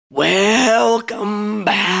Welcome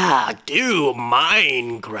back to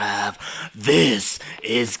Minecraft. This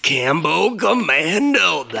is Cambo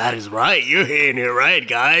Commando. That is right, you're hearing it right,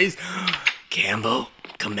 guys. Cambo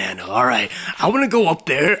Commando. Alright, I want to go up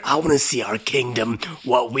there. I want to see our kingdom,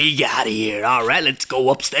 what we got here. Alright, let's go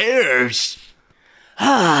upstairs.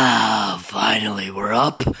 Finally, we're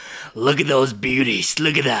up. Look at those beauties.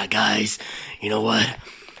 Look at that, guys. You know what?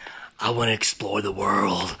 I want to explore the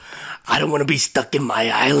world. I don't want to be stuck in my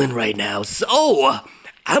island right now, so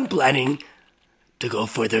I'm planning to go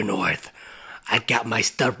further north. I got my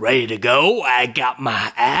stuff ready to go. I got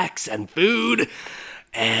my axe and food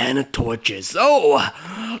and torches. So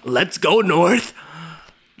let's go north.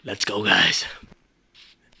 Let's go, guys.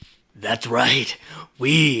 That's right.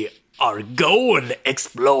 We are going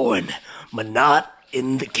exploring, but not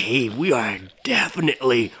in the cave. We are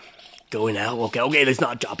definitely going out. Okay, let's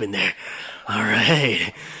not drop in there. All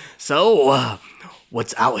right. So,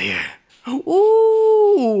 what's out here?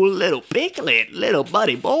 Ooh, little piglet, little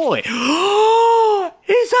buddy boy. Is that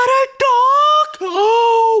a dog?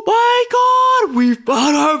 Oh my God, we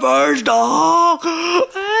found our first dog.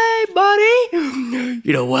 Hey, buddy.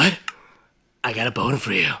 You know what? I got a bone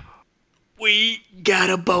for you. We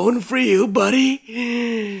got a bone for you,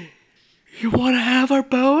 buddy. You want to have our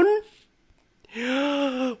bone?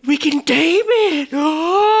 We can tame it.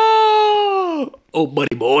 Oh,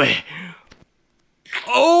 buddy boy.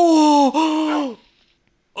 Oh,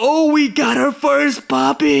 we got our first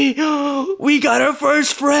puppy. We got our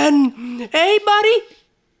first friend. Hey, buddy.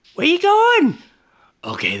 Where you going?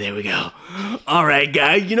 Okay, there we go. All right,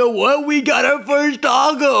 guys. You know what? We got our first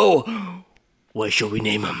doggo. What should we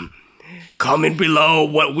name him? Comment below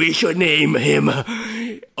what we should name him.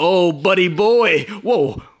 Oh, buddy boy.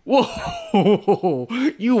 Whoa.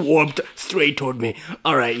 You warped straight toward me.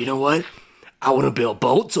 All right, you know what? I want to build a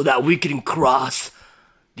boat so that we can cross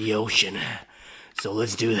the ocean. So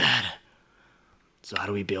let's do that. So how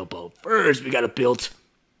do we build a boat? First, we got to build...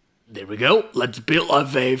 There we go. Let's build our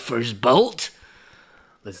very first boat.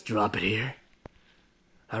 Let's drop it here.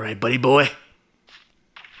 All right, buddy boy.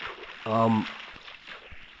 All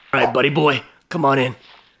right, buddy boy. Come on in.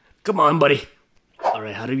 Come on, buddy. All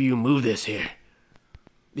right, how do you move this here?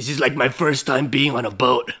 This is like my first time being on a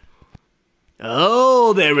boat.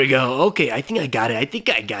 Oh, there we go. Okay, I think I got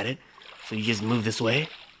it. So you just move this way.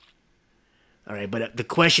 All right, but the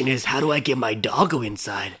question is, how do I get my doggo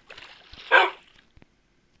inside?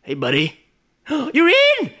 Hey, buddy. You're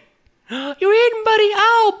in! You're in, buddy.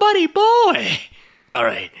 Oh, buddy boy. All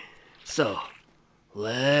right, so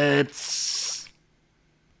let's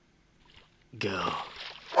go.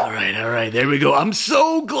 All right, there we go. I'm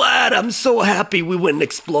so glad, I'm so happy we went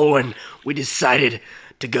exploring. We decided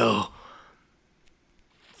to go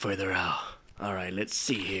further out. All right, let's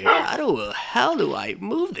see here. How do I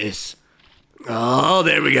move this? Oh,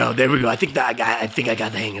 there we go. I think I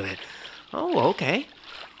got the hang of it. Oh, okay.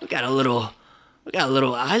 We got a little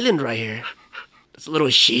island right here. It's a little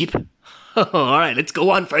sheep. All right, let's go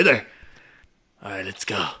on further. All right, let's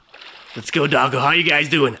go. Let's go, doggo. How you guys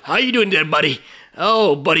doing? How you doing there, buddy?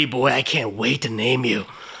 Oh, buddy boy, I can't wait to name you.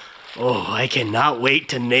 Oh, I cannot wait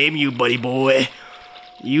to name you, buddy boy.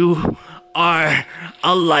 You are a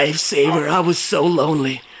lifesaver. I was so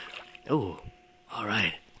lonely. Oh, all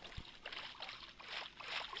right.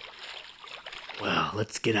 Well,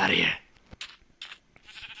 let's get out of here.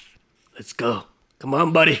 Let's go. Come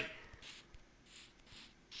on, buddy.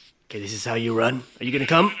 Okay, this is how you run. Are you gonna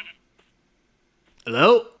come?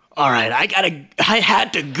 Hello? All right, I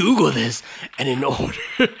had to Google this, and in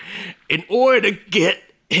order to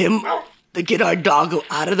get our doggo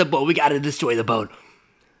out of the boat, we gotta destroy the boat.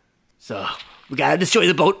 So we gotta destroy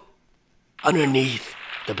the boat underneath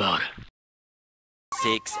the boat.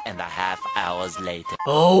 6.5 hours later.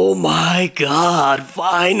 Oh my God,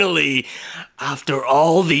 finally! After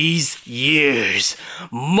all these years,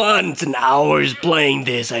 months and hours playing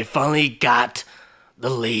this, I finally got the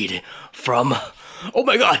lead from... Oh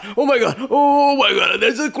my God,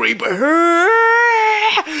 there's a creeper.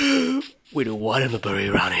 We don't want him to bury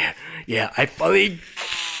around here. Yeah, I finally...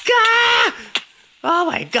 Oh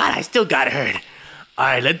my God, I still got hurt. All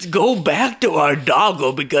right, let's go back to our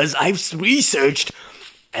doggo because I've researched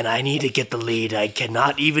and I need to get the lead. I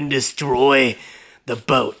cannot even destroy the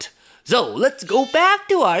boat. So let's go back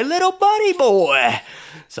to our little buddy boy.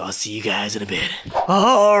 So I'll see you guys in a bit.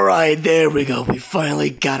 All right, there we go. We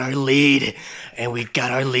finally got our lead and we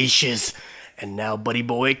got our leashes. And now, buddy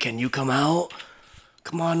boy, can you come out?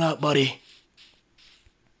 Come on up, buddy.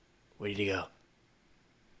 Where did he go?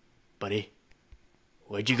 Buddy?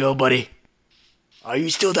 Where'd you go, buddy? Are you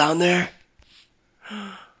still down there?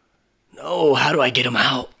 No, how do I get him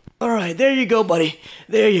out? Alright, there you go, buddy.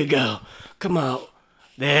 There you go. Come out.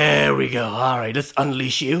 There we go. Alright, let's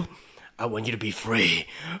unleash you. I want you to be free.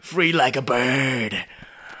 Free like a bird.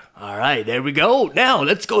 Alright, there we go. Now,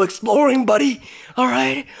 let's go exploring, buddy.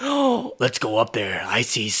 Alright. Oh, let's go up there. I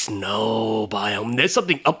see snow biome. There's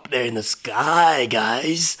something up there in the sky,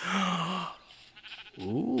 guys.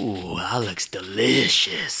 Ooh, that looks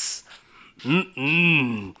delicious.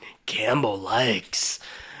 Campbell likes.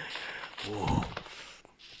 Ooh.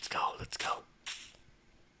 Let's go.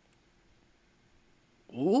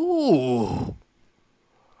 Ooh.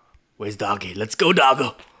 Where's Doggy? Let's go,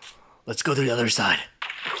 Doggo. Let's go to the other side.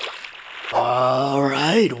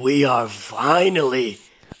 Alright, we are finally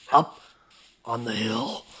up on the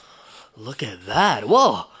hill. Look at that.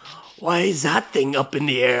 Whoa. Why is that thing up in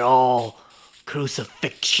the air all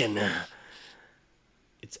crucifixion?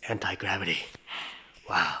 It's anti-gravity.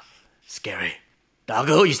 Wow. Scary.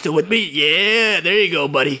 Doggo, you still with me? Yeah, there you go,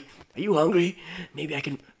 buddy. Are you hungry? Maybe I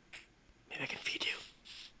can feed you.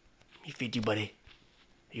 Let me feed you, buddy.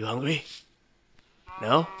 Are you hungry?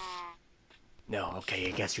 No? No, okay,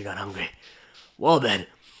 I guess you're not hungry. Well then,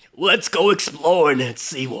 let's go explore and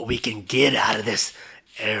see what we can get out of this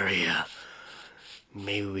area.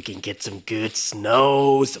 Maybe we can get some good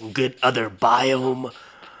snow, some good other biome.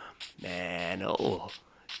 Man, oh.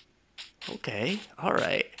 Okay,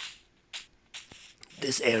 alright.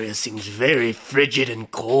 This area seems very frigid and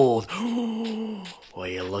cold. Oh,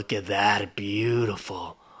 you look at that.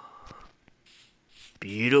 Beautiful.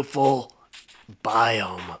 Beautiful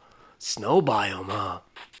biome. Snow biome, huh?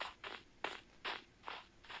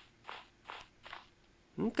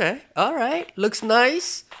 Okay, alright. Looks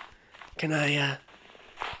nice. Can I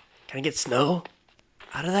get snow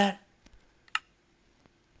out of that?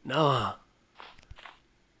 No, huh?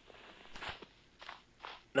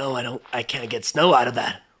 No, I can't get snow out of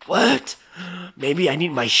that. What? Maybe I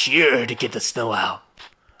need my shear to get the snow out.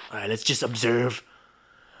 Alright, let's just observe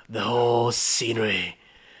the whole scenery.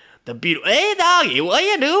 The beautiful... Hey, Doggy, what are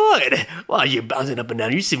you doing? Wow, you're bouncing up and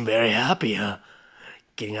down. You seem very happy, huh?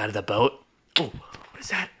 Getting out of the boat. Oh, what is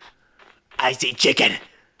that? I see chicken.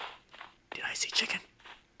 Did I see chicken?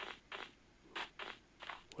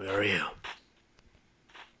 Where are you?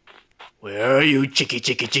 Where are you, chicky?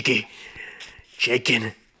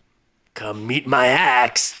 Chicken. Come meet my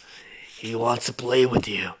axe. He wants to play with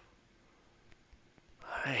you.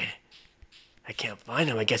 Alright. I can't find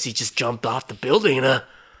him. I guess he just jumped off the building, huh?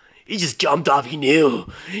 He just jumped off. He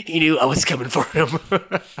knew. He knew I was coming for him.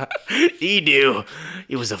 He knew.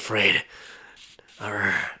 He was afraid.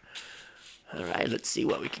 Alright, let's see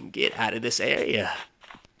what we can get out of this area.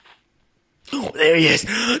 Oh, there he is.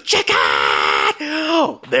 Chicken!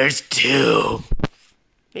 Oh, there's two.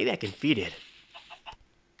 Maybe I can feed it.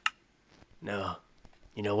 No.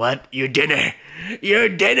 You know what? Your dinner. Your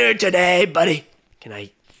dinner today, buddy. Can I?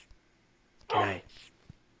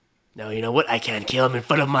 No, you know what? I can't kill him in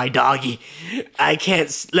front of my doggy. I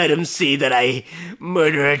can't let him see that I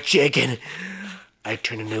murder a chicken. I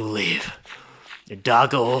turn a new leaf. The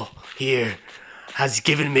doggo here has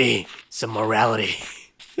given me some morality.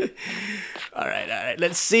 Alright,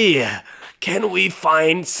 let's see. Can we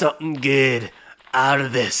find something good out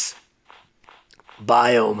of this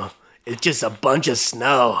biome? It's just a bunch of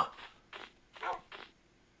snow.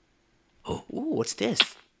 Oh, ooh, what's this?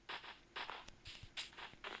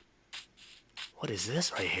 What is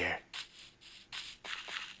this right here?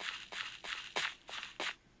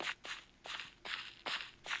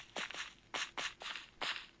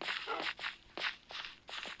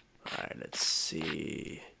 Alright, let's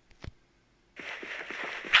see.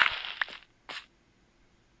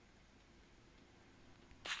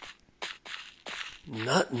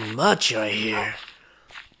 Nothing much right here.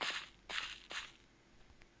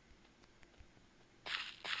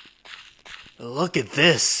 Look at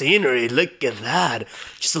this scenery. Look at that.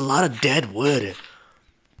 Just a lot of dead wood.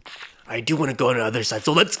 I do want to go on the other side,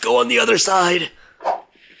 so let's go on the other side. Alright,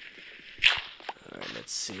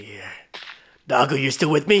 let's see here. Doggo, you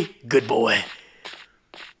still with me? Good boy.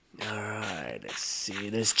 Alright, let's see.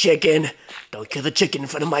 There's chicken. Don't kill the chicken in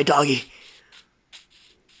front of my doggy.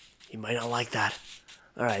 He might not like that.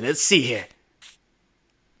 Alright, let's see here.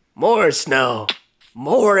 More snow.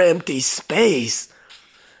 More empty space.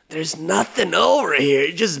 There's nothing over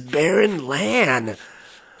here. Just barren land.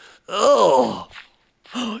 Oh.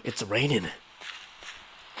 It's raining.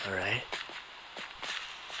 Alright.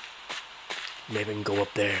 Maybe I can go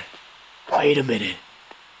up there. Wait a minute.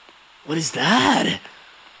 What is that?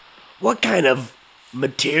 What kind of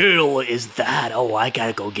material is that? Oh, I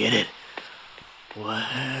gotta go get it.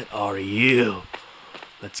 What are you?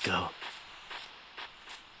 Let's go.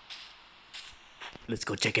 Let's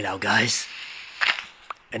go check it out, guys.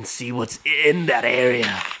 And see what's in that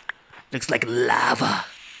area. Looks like lava.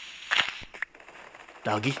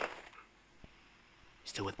 Doggy?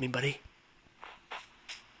 Still with me, buddy?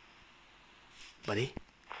 Buddy?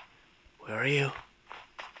 Where are you?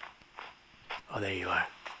 Oh, there you are.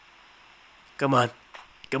 Come on.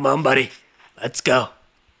 Come on, buddy. Let's go.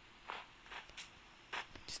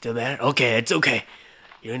 Still there? Okay, it's okay.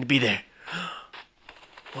 You're gonna be there.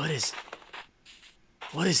 What is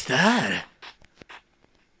that?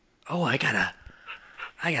 Oh, I gotta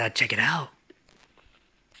check it out.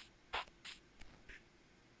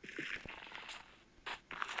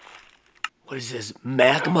 What is this?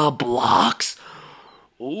 Magma blocks?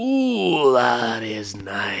 Ooh, that is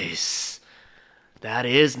nice. That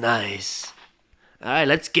is nice. Alright,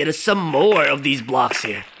 let's get us some more of these blocks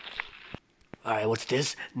here. Alright, what's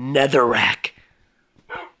this? Netherrack.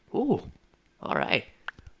 Ooh, alright.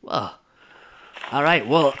 Well, alright,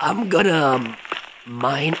 well, I'm gonna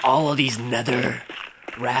mine all of these nether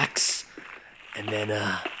racks. And then,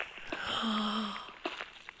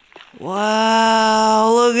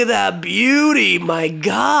 wow, look at that beauty, my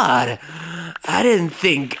god. I didn't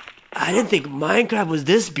think Minecraft was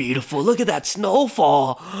this beautiful. Look at that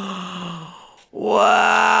snowfall.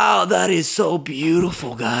 Wow, that is so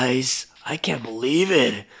beautiful, guys. I can't believe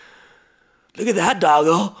it. Look at that,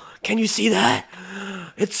 doggo. Can you see that?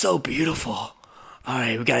 It's so beautiful. All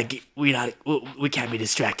right, we can't be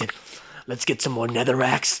distracted. Let's get some more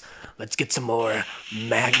netherracks. Let's get some more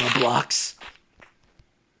magma blocks.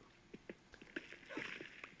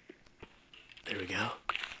 There we go.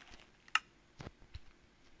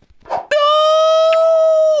 No!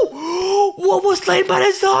 What was slain by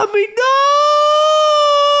the zombie? No!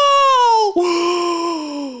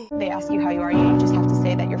 They ask you how you are, you just have to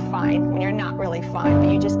say that you're fine when you're not really fine,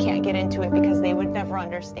 but you just can't get into it because they would never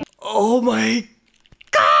understand. Oh my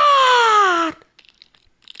god!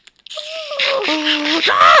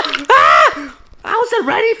 I wasn't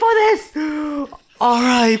ready for this!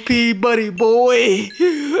 R.I.P. buddy boy.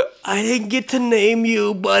 I didn't get to name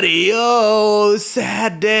you, buddy. Oh,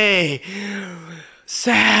 sad day.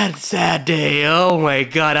 Sad day. Oh my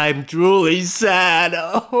god, I'm truly sad.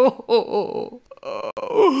 Oh.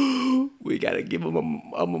 We gotta give him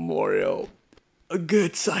a memorial. A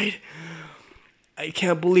good sight. I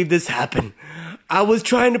can't believe this happened. I was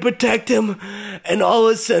trying to protect him, and all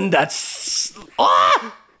of a sudden that's...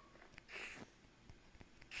 Ah!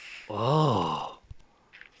 Oh.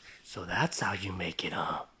 So that's how you make it,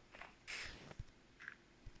 huh?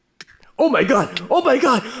 Oh my god! Oh my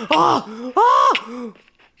god! Ah! Ah!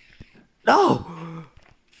 No!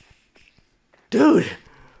 Dude!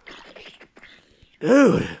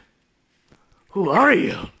 Who are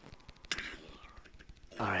you?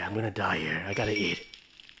 Alright, I'm gonna die here. I gotta eat.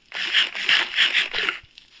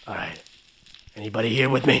 Alright. Anybody here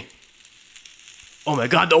with me? Oh my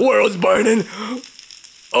god, the world's burning!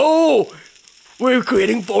 Oh! We're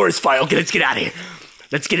creating forest fire. Okay, let's get out of here.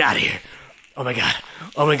 Let's get out of here. Oh my god.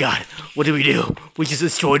 Oh my god. What did we do? We just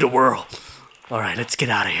destroyed the world. Alright, let's get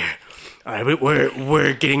out of here. Alright,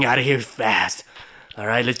 we're getting out of here fast.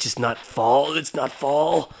 Alright, let's just not fall. Let's not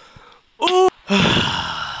fall. Oh!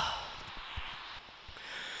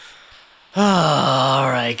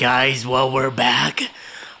 Alright, guys. Well, we're back.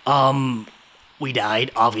 We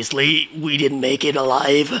died, obviously. We didn't make it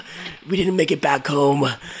alive. We didn't make it back home.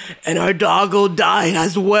 And our doggo died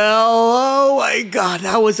as well. Oh my god,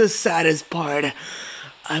 that was the saddest part.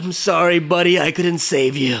 I'm sorry, buddy, I couldn't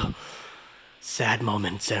save you. Sad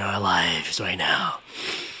moments in our lives right now.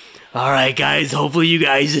 Alright, guys, hopefully you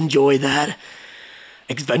guys enjoy that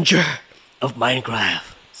adventure of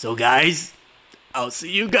Minecraft. So, guys, I'll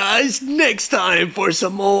see you guys next time for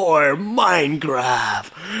some more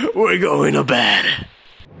Minecraft. We're going to bed.